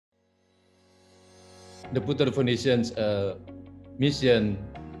The Puter Foundation's mission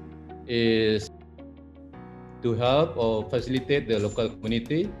is to help or facilitate the local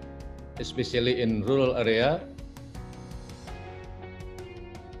community, especially in rural area.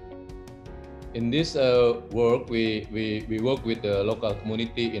 In this work, we work with the local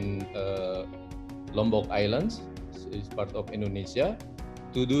community in Lombok Islands, is part of Indonesia,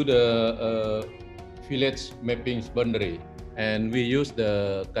 to do the village mapping boundary. And we use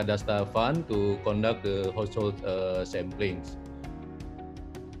the Cadasta fund to conduct the household samplings.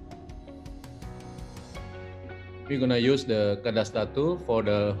 We're gonna use the Cadasta tool for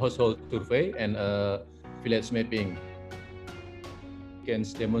the household survey and village mapping. Can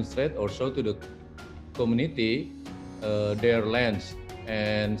demonstrate or show to the community their lands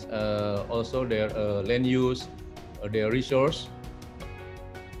and also their land use, their resource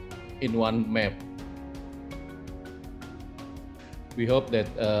in one map. We hope that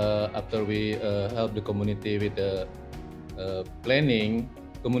after we help the community with the planning,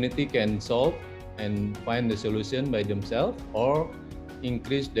 community can solve and find the solution by themselves or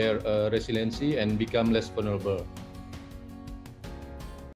increase their resiliency and become less vulnerable.